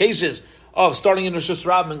mentioned the cases of starting in a Rishus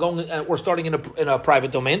Rabbim and going or starting in a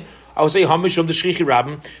private domain, I would say Hamishum the Shrichi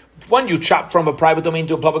Rabbim. When you chop from a private domain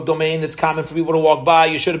to a public domain, it's common for people to walk by.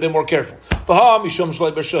 You should have been more careful. The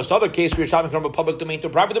other case where you're chopping from a public domain to a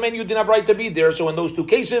private domain, you didn't have right to be there. So in those two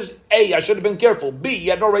cases, A, I should have been careful. B,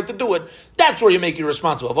 you had no right to do it. That's where you make you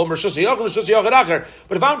responsible. But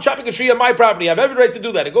if I'm chopping a tree on my property, I have every right to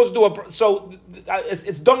do that. It goes to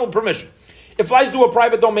it's done with permission. It flies to a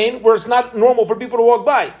private domain where it's not normal for people to walk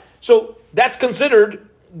by. So that's considered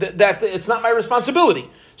that it's not my responsibility.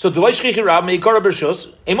 So I would say he's not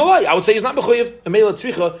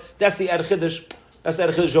mechuyev. That's the Ed Chiddush. That's the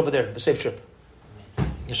Ed Chiddush over there. The safe trip.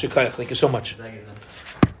 Thank you so much.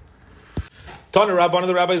 Tana Rabbi, one of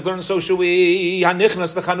the rabbis learned, so should we. Somebody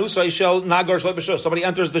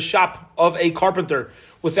enters the shop of a carpenter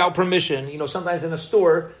without permission. You know, sometimes in a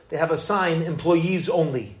store they have a sign, employees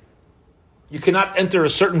only. You cannot enter a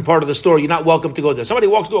certain part of the store. You're not welcome to go there. Somebody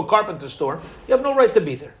walks to a carpenter store, you have no right to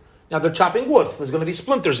be there. Now they're chopping wood. So there's going to be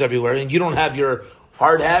splinters everywhere, and you don't have your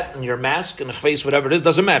hard hat and your mask and face, whatever it is,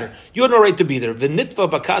 doesn't matter. You have no right to be there. V'nitva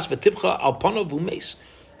bakas v'tipcha al panav u'meis.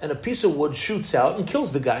 And a piece of wood shoots out and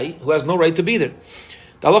kills the guy who has no right to be there.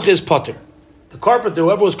 The halacha is potter. The carpenter,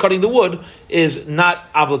 whoever was cutting the wood, is not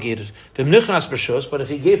obligated. But if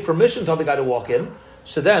he gave permission to the guy to walk in,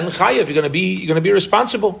 so then chayav, you're going to be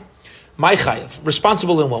responsible. My chayav,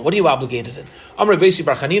 responsible in what? What are you obligated in? Amr Vesi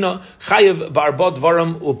Bar Chanina, chayav ba'arbot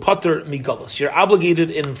dvaram u'potter migalus. You're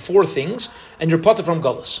obligated in 4 things, and you're potter from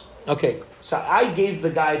galus. Okay, so I gave the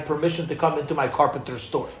guy permission to come into my carpenter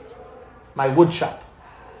store, my wood shop.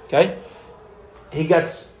 Okay, he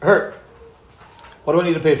gets hurt. What do I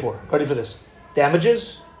need to pay for? Ready for this?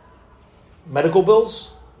 Damages, medical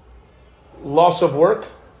bills, loss of work,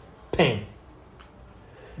 pain.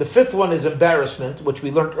 The 5th one is embarrassment, which we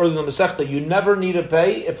learned earlier in the Sechta. You never need to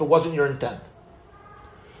pay if it wasn't your intent.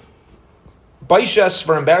 Baishes,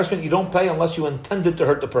 for embarrassment, you don't pay unless you intended to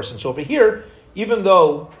hurt the person. So over here, even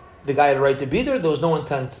though the guy had a right to be there was no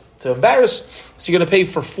intent to embarrass, so you're going to pay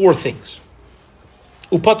for 4 things.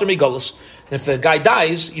 Upater mi golus. And if the guy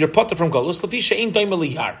dies, you're pater from golus.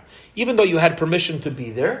 Even though you had permission to be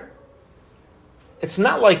there, it's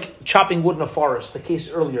not like chopping wood in a forest, the case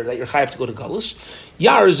earlier that you're chayav to go to galus.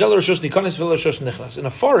 In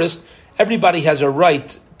a forest, everybody has a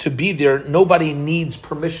right to be there. Nobody needs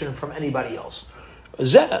permission from anybody else.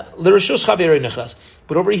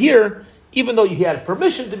 But over here, even though you had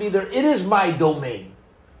permission to be there, it is my domain.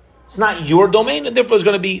 It's not your domain, and therefore it's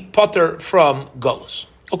going to be potter from galus.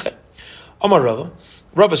 Okay. Amar Rava.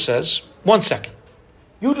 Rava says, 1 second.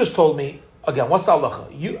 You just told me, again, what's the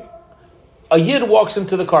halacha? A yid walks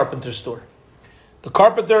into the carpenter store. The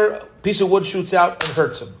carpenter, piece of wood shoots out and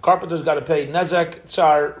hurts him. Carpenter's got to pay nezek,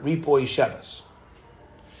 tsar, ripoi, sheves.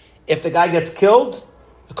 If the guy gets killed,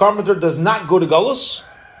 the carpenter does not go to galus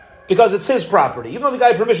because it's his property. Even though the guy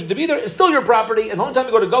had permission to be there, it's still your property. And the only time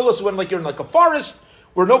you go to galus is when you're in a forest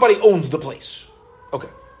where nobody owns the place. Okay.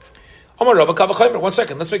 Amar Rava kavachimer. 1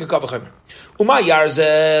 second, let's make a kavachimer. When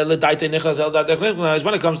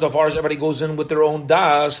it comes to forest, everybody goes in with their own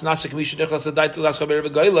das.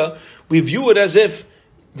 We view it as if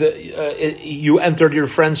you entered your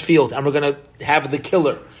friend's field, and we're going to have the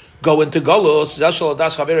killer go into galus.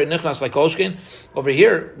 Like Oshkin over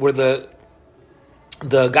here, where the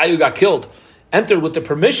guy who got killed entered with the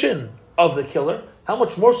permission of the killer. How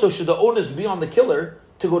much more so should the onus be on the killer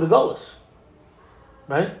to go to galus,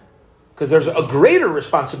 right? Because there's a greater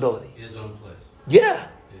responsibility. His own place. Yeah.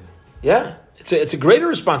 It's a greater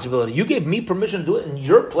responsibility. You gave me permission to do it in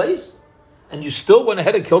your place, and you still went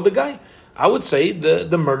ahead and killed the guy. I would say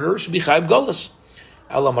the murderer should be chayv galus.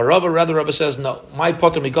 Rather, Rabba says no. My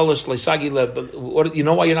potter mi galus leisagi le. You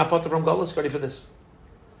know why you're not potter from galus? Ready for this?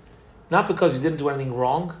 Not because you didn't do anything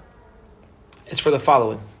wrong. It's for the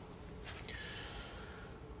following.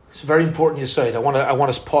 It's very important you say it. I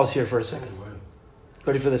want to pause here for a second.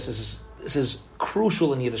 Ready for this? This is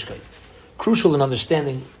crucial in Yiddishkeit. Crucial in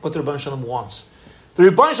understanding what the Rebbeinu Shalom wants. The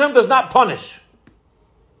Rebbeinu Shalom does not punish.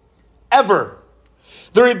 Ever.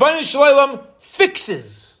 The Rebbeinu Shalom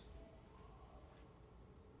fixes.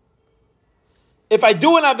 If I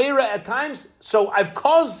do an Aveira at times, so I've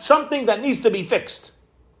caused something that needs to be fixed.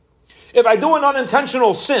 If I do an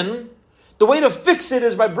unintentional sin, the way to fix it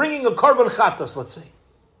is by bringing a korban chatas, let's say.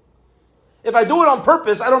 If I do it on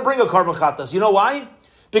purpose, I don't bring a korban chatas. You know why?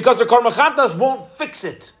 Because the korban chatas won't fix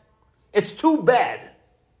it. It's too bad.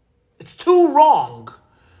 It's too wrong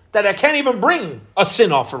that I can't even bring a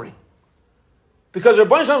sin offering. Because the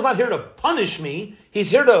Rebbeinu Shalom is not here to punish me. He's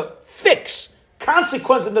here to fix.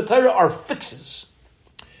 Consequences in the Torah are fixes.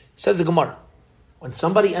 Says the Gemara. When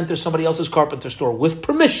somebody enters somebody else's carpenter store with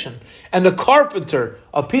permission, and the carpenter,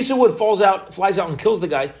 a piece of wood flies out and kills the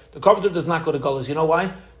guy, the carpenter does not go to Gullus. You know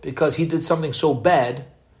why? Because he did something so bad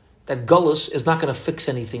that Gullus is not going to fix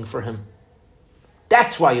anything for him.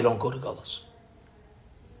 That's why you don't go to Gullus.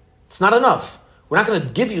 It's not enough. We're not going to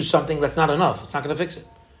give you something that's not enough. It's not going to fix it.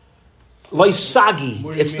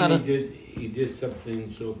 Loisagi. It's not. He did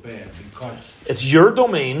something so bad because it's your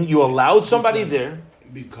domain. You allowed somebody there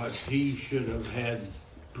because he should have had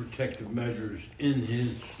protective measures in his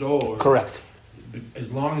store. Correct. As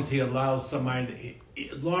long as he allows somebody,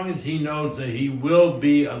 as long as he knows that he will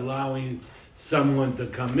be allowing someone to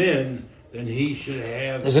come in, then he should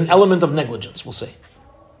have. There's an element of negligence, we'll say.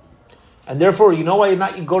 And therefore, you know why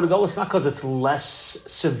you go to Gullus? It's not because it's less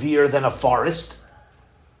severe than a forest.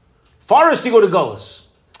 Forest, you go to Gullus.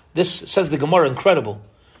 This, says the Gemara, incredible.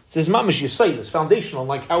 It says, Mamish Yisai, it's foundational,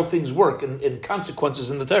 like how things work in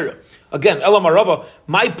consequences in the Torah. Again, Elam Arava,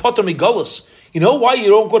 my potter mi Gullus. You know why you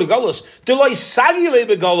don't go to Gullus? Deloi sagile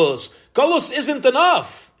be Gullus. Gullus isn't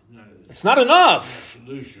enough. It's not enough.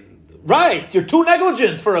 Right, you're too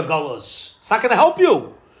negligent for a Gullus. It's not going to help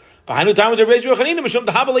you.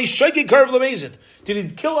 Did he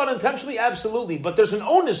kill unintentionally? Absolutely, but there's an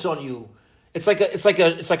onus on you. It's like a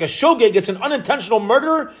shogeg. It's an unintentional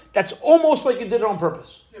murder. That's almost like you did it on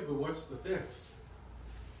purpose. Yeah, but what's the fix?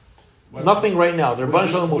 Nothing right now. The Rebbeinu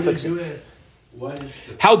Shalom will fix it.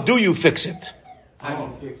 How do you fix it? How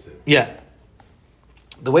do you fix it? Yeah,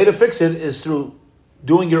 the way to fix it is through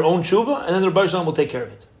doing your own tshuva, and then the Rebbeinu Shalom will take care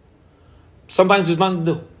of it. Sometimes there's nothing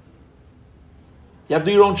to do. You have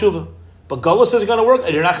to do your own tshuva. But Gullus isn't going to work,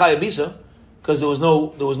 and you're not chayabisa because there was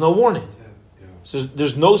no warning. So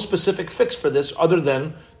there's no specific fix for this other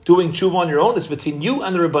than doing tshuva on your own. It's between you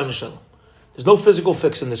and the Rebbeinu Shalom. There's no physical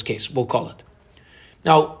fix in this case, we'll call it.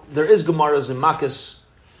 Now, there is Gemaras in Makis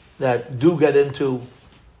that do get into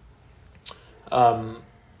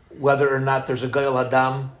whether or not there's a Gayel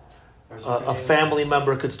Hadam, a family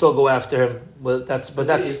member could still go after him. But that's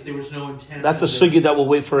there was no intent. That's a sugya that we'll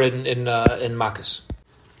wait for in Makis.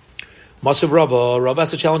 Masav Rav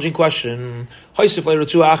asked a challenging question. If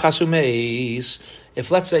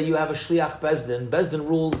let's say you have a shliach Bezdin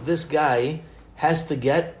rules this guy has to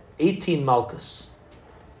get 18 malchus,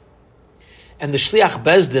 and the shliach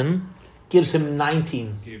Bezdin gives him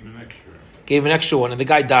 19. Gave an extra one, and the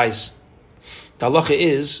guy dies. The halacha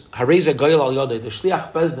is hareza goyel al yodei. The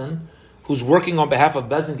shliach Bezdin, who's working on behalf of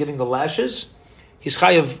Bezdin, giving the lashes, he's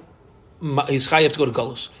chayav to go to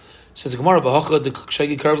Gullus. Says the Gemara, "V'hocha the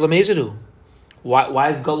shegig karev lemezid." Why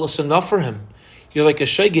is Gullus enough for him? You're like a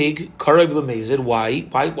shegig karev lemezid. Why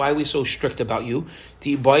are we so strict about you?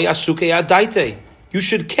 The boy asuke adaite. You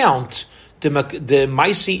should count the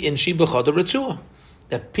maisi in shibachad ritzua.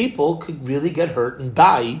 That people could really get hurt and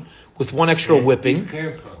die with one extra whipping. Be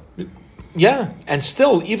careful. Yeah, and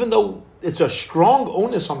still, even though it's a strong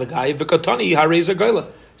onus on the guy, v'katani hareza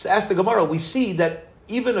goyla. So ask the Gemara, we see that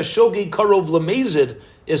even a shogeg karov lemezid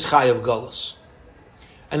is chayav Gullus.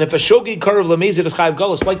 And if a shogeg karov lemezid is chayav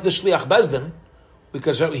Gullus, like the shliach Bezdin,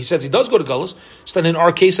 because he says he does go to Gullus, so then in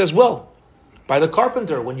our case as well, by the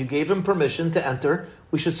carpenter, when you gave him permission to enter,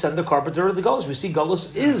 we should send the carpenter to the Gullus. We see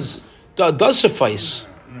Gullus does suffice.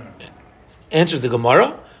 Answers the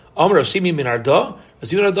Gemara, Amar of Simi min Arda.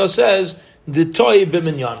 Simi min Arda says, the toy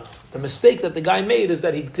b'minyan. The mistake that the guy made is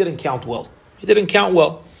that he didn't count well. He didn't count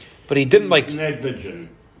well. But he didn't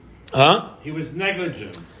negligent. Huh? He was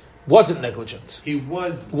negligent. Wasn't negligent. He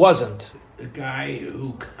wasn't. The guy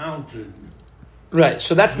who counted. Right,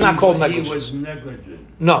 so that's not called negligence. He was negligent.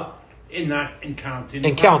 No. In counting.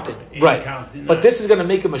 In counting, right. Counting, but this is going to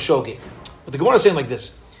make him a shogeg. But the Gemara is saying like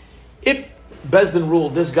this. If Bezdin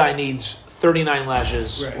ruled this guy needs 39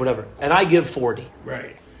 lashes, right, whatever, and I give 40.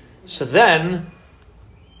 Right. So then,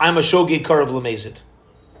 I'm a shogeg karav lemezid.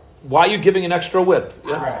 Why are you giving an extra whip?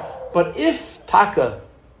 Yeah? Right. But if Taka,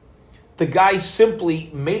 the guy simply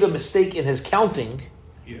made a mistake in his counting,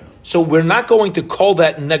 so we're not going to call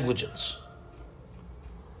that negligence.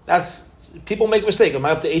 That's people make a mistake. Am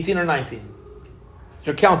I up to 18 or 19?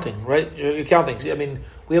 You're counting, right? You're counting. I mean,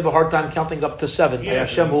 we have a hard time counting up to 7. Yeah.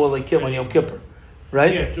 Hashem hu Elokim on Yom Kippur,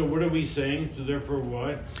 right? Yeah. So what are we saying? So therefore,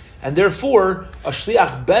 what? And therefore, a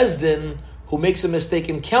shliach bezdin who makes a mistake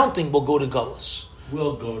in counting will go to gullus.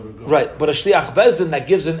 Will go to go. Right, but a shliach bezdin that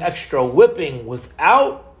gives an extra whipping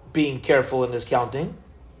without being careful in his counting.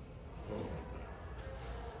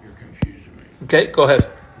 You're confusing me. Okay, go ahead.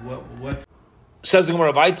 What? Says the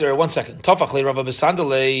Gemara Vayter. 1 second. Tafachle Rava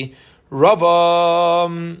Besandale. Rava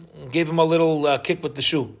gave him a little kick with the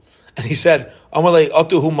shoe, and he said, "Amalei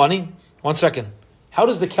atuhu money." 1 second. How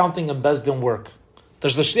does the counting in bezdin work?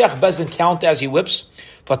 Does the shliach bezdin count as he whips?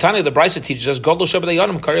 Fatani, the Brisa teaches us,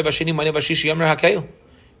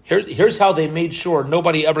 here's how they made sure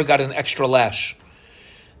nobody ever got an extra lash.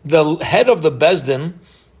 The head of the bezdin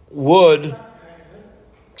would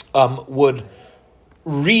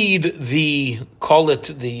read the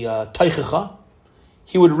teichecha.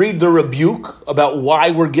 He would read the rebuke about why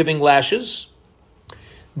we're giving lashes.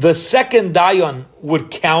 The second dayan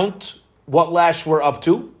would count what lash we're up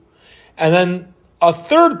to, and then a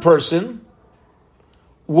third person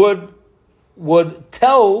would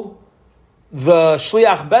tell the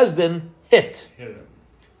shliach bezdin hit. Hit him.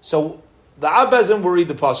 So the ab bezdin will read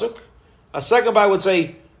the pasuk. A second guy would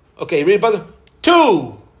say, "Okay, read the pasuk.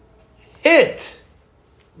 2, hit,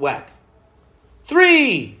 whack.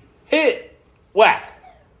 3, hit, whack."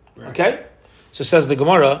 Right. Okay, so says the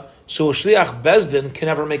Gemara. So a shliach bezdin can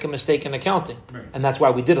never make a mistake in accounting, Right. and that's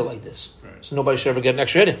why we did it like this. Right. So nobody should ever get an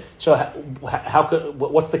extra hit. So how could?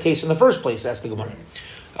 What's the case in the first place? That's the Gemara.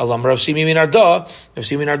 Alam Rav Simi min Arda. Rav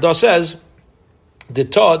Simi min Arda says, "The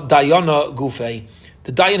ta dayana gufei."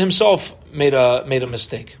 The dayan himself made a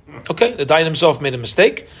mistake. Okay, the dayan himself made a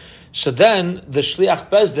mistake. So then the shliach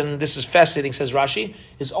bezdin, this is fascinating, says Rashi,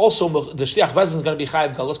 is also the shliach bezdin is going to be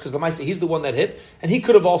chayav galus because the Maisa, he's the one that hit, and he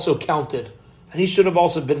could have also counted. And he should have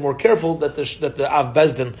also been more careful that the Av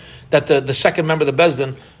Bezdin, that the second member of the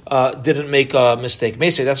Bezdin didn't make a mistake.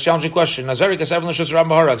 Meisei, that's a challenging question. Somebody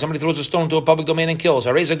throws a stone into a public domain and kills.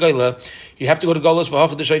 You have to go to Golas.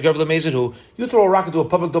 You throw a rock into a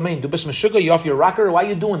public domain. Do bism sugar? You off your rocker? Why are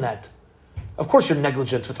you doing that? Of course you're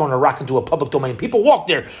negligent for throwing a rock into a public domain. People walk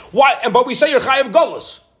there. Why? But we say you're chayav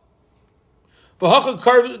Golas.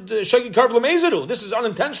 This is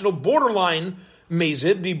unintentional, borderline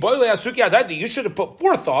mazid. The boile asuki adai. You should have put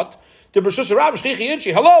forethought to Bershus Rab Shlichi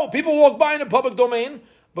Inchi. Hello, people walk by in a public domain,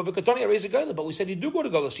 but Vikatoni raise a gaila. But we said you do go to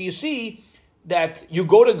Galus. So you see that you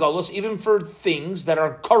go to Galus even for things that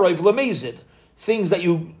are karov lemazid, things that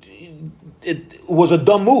it was a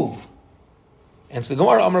dumb move. And so the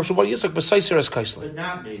Gemara Amar Shabbat Yisak b'Saiser as Kaisler. But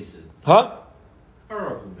not Mazid. Huh?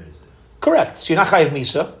 Karov Mazid. Correct. So you're not chayiv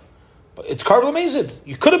misa, but it's karov lemazid.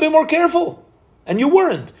 You could have been more careful, and you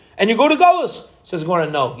weren't. And you go to Galus. Says Gemara,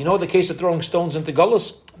 no. You know the case of throwing stones into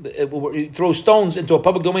Galus? You throw stones into a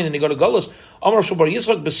public domain and you go to Galus. Amar Shubar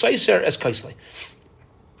Yitzchak b'Saiser es Kaisle.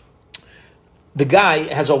 The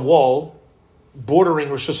guy has a wall bordering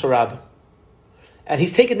Rosh Hashanah, and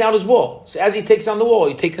he's taken down his wall. So as he takes down the wall,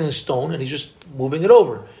 he's taking a stone and he's just moving it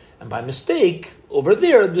over. And by mistake, over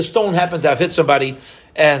there, the stone happened to have hit somebody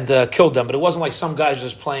and killed them. But it wasn't like some guys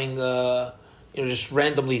just playing, just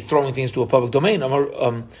randomly throwing things to a public domain.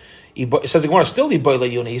 It says the Gemara, still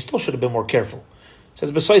he still should have been more careful. It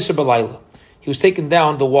says B'Saiser B'Laila. He was taking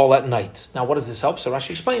down the wall at night. Now, what does this help? So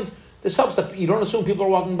Rashi explains, this helps that you don't assume people are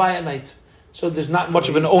walking by at night. So there's not much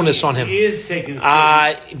of an onus on him. He is taking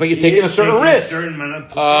but you're taking a certain risk.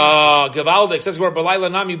 Gavaldik says where B'Laila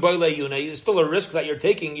Nami Boile Yuna. It's still a risk that you're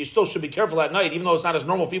taking. You still should be careful at night, even though it's not as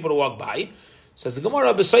normal people to walk by. Says the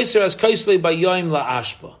Gemara, B'Saiser as Kaisle B'Yoim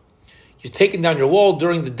La'ashpa. You're taking down your wall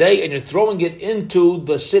during the day and you're throwing it into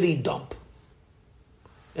the city dump,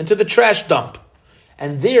 into the trash dump.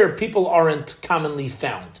 And there, people aren't commonly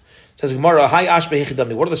found. Says Gemara, Hi Ashbe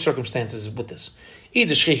Hechidami. What are the circumstances with this?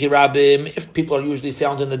 If people are usually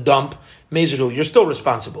found in the dump, Mezeru, you're still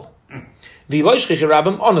responsible. People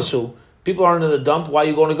aren't in the dump, why are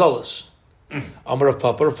you going to Gullus? Amar of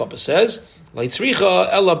Papa says, you know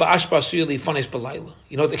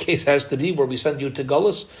what the case has to be where we send you to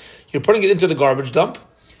Gullus? You're putting it into the garbage dump.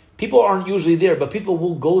 People aren't usually there, but people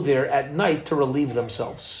will go there at night to relieve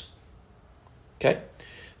themselves. Okay?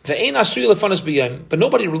 But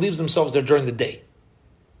nobody relieves themselves there during the day,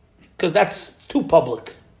 because that's too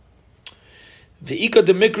public. But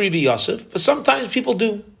sometimes people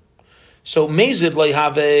do. So mezid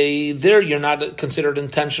leihave, there you're not considered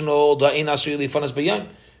intentional.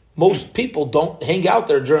 Most people don't hang out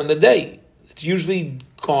there during the day. It's usually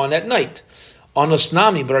gone at night. On a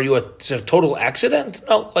snami, but is it a total accident?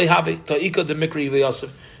 No, leihave ta'ika de mikri v'yosef.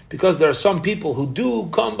 Because there are some people who do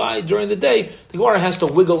come by during the day, the Gemara has to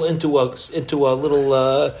wiggle into a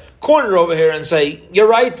little corner over here and say, "You're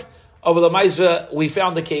right." Over the Maisa, we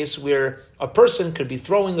found a case where a person could be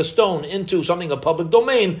throwing a stone into something of public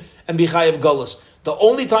domain and be chayav gullus. The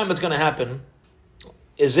only time it's going to happen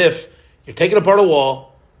is if you're taking apart a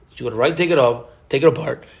wall, you go to right, take it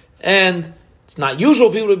apart, and it's not usual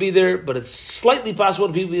for people to be there, but it's slightly possible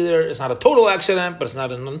for people to be there. It's not a total accident, but it's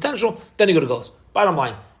not an unintentional. Then you go to gullus. Bottom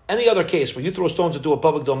line. Any other case where you throw stones into a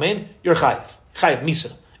public domain, you're chayiv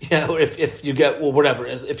misa. Or if you get whatever,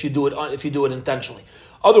 if you do it intentionally.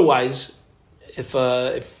 Otherwise, if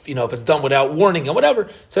it's done without warning and whatever,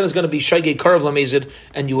 then it's going to be shaygei karav lamezid,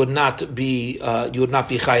 and you would not be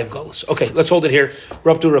chayiv galus. Okay, let's hold it here.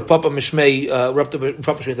 We're up to Rav Papa Mishmei,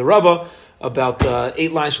 the Rava, about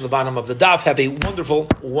 8 lines from the bottom of the daf. Have a wonderful,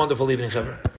 wonderful evening, Chaver.